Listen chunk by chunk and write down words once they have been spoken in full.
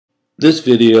This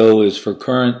video is for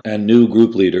current and new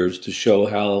group leaders to show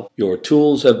how your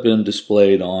tools have been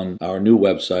displayed on our new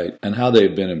website and how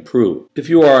they've been improved. If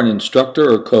you are an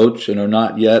instructor or coach and are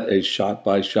not yet a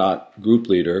Shot-by-Shot group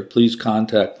leader, please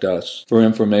contact us for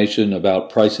information about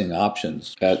pricing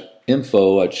options at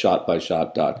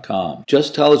info@ShotByShot.com.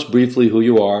 Just tell us briefly who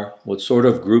you are, what sort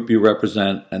of group you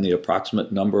represent, and the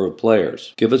approximate number of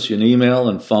players. Give us your email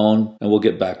and phone, and we'll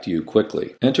get back to you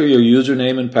quickly. Enter your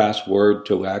username and password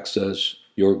to access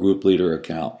your group leader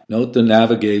account. Note the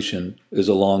navigation is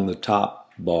along the top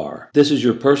bar. This is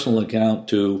your personal account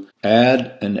to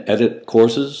add and edit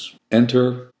courses,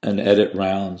 enter and edit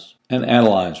rounds, and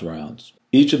analyze rounds.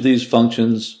 Each of these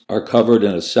functions are covered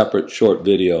in a separate short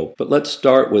video, but let's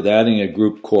start with adding a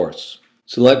group course.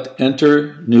 Select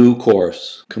Enter New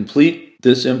Course. Complete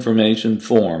this information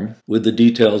form with the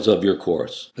details of your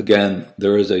course. Again,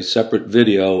 there is a separate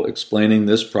video explaining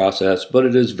this process, but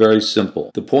it is very simple.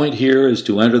 The point here is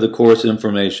to enter the course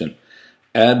information.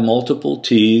 Add multiple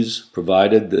T's,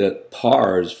 provided that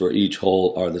pars for each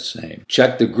hole are the same.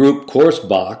 Check the group course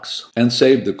box and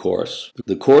save the course.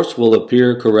 The course will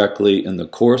appear correctly in the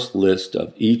course list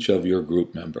of each of your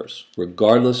group members,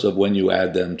 regardless of when you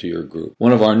add them to your group.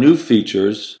 One of our new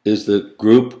features is the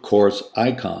group course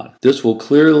icon. This will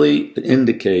clearly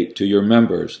indicate to your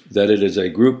members that it is a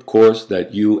group course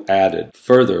that you added.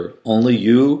 Further, only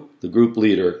you, the group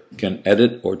leader, can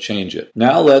edit or change it.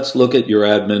 Now let's look at your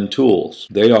admin tools.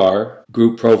 They are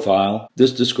Group Profile.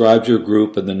 This describes your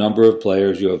group and the number of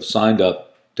players you have signed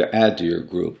up to add to your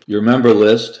group. Your member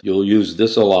list, you'll use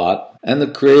this a lot. And the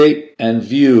Create and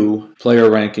View player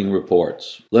ranking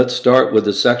reports. Let's start with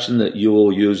the section that you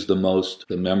will use the most,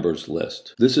 the members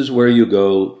list. This is where you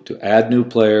go to add new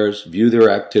players, view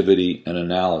their activity, and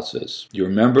analysis. Your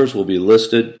members will be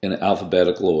listed in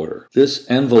alphabetical order. This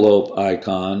envelope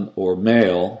icon or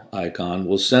mail icon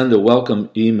will send a welcome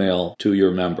email to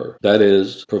your member. That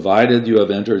is, provided you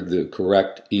have entered the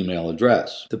correct email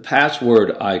address. The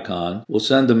password icon will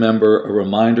send the member a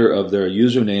reminder of their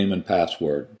username and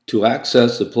password. To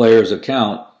access the player's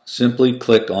account, simply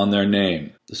click on their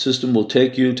name. The system will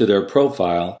take you to their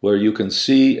profile where you can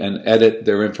see and edit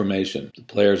their information. The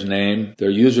player's name,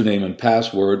 their username and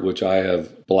password, which I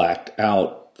have blacked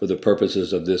out for the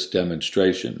purposes of this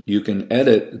demonstration. You can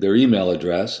edit their email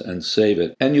address and save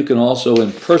it, and you can also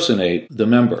impersonate the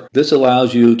member. This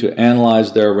allows you to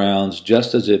analyze their rounds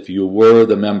just as if you were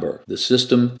the member. The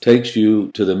system takes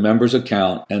you to the member's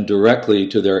account and directly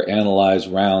to their Analyze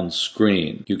Rounds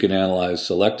screen. You can analyze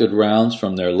selected rounds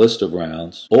from their list of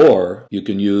rounds, or you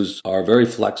can use our very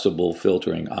flexible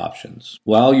filtering options.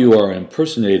 While you are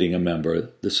impersonating a member,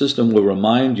 the system will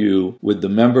remind you with the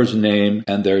member's name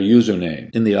and their username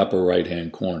in the upper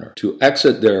right-hand corner. To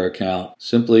exit their account,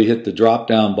 simply hit the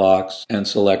drop-down box and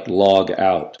select Log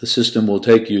Out. The system will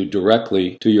take you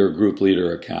directly to your group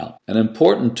leader account. An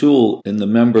important tool in the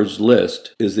members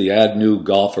list is the Add New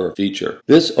Golfer feature.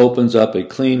 This opens up a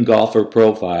clean golfer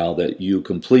profile that you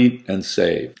complete and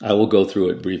save. I will go through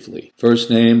it briefly. First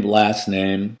name, last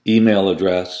name, email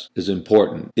address is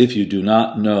important. If you do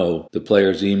not know the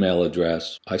player's email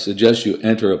address, I suggest you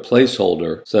enter a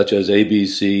placeholder such as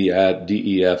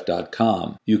abc@DEF.com.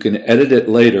 You can edit it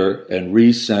later and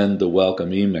resend the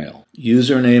welcome email.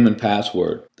 Username and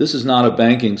password. This is not a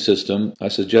banking system. I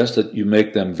suggest that you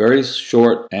make them very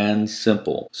short and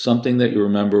simple, something that your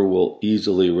member will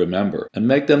easily remember, and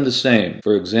make them the same.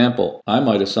 For example, I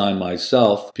might assign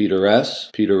myself Peter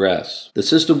S. The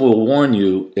system will warn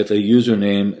you if a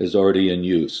username is already in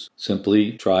use.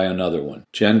 Simply try another one.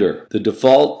 Gender. The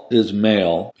default is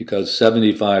male because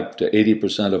 75 to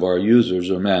 80% of our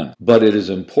users are men, but it is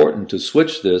important to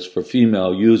switch this for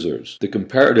female users. The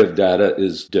comparative data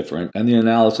is different, and the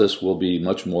analysis will be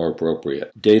much more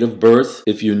appropriate. Date of birth,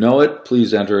 if you know it,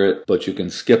 please enter it, but you can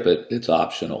skip it, it's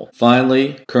optional.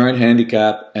 Finally, current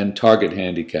handicap and target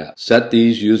handicap. Set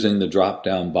these using the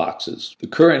drop-down boxes. The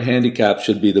current handicap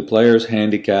should be the player's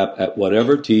handicap at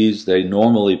whatever tees they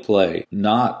normally play,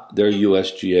 not their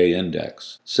USGA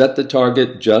index. Set the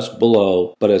target just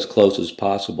below, but as close as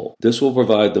possible. This will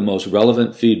provide the most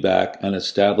relevant feedback and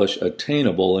establish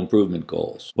attainable improvement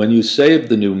goals. When you save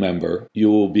the new member,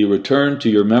 you will be returned to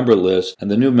your member list,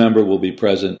 and the new member will be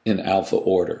present in alpha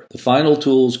order. The final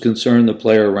tools concern the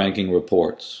player ranking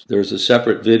reports. There is a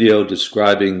separate video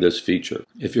describing this feature.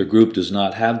 If your group does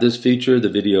not have this feature, the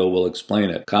video will explain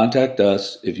it. Contact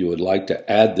us if you would like to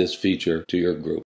add this feature to your group.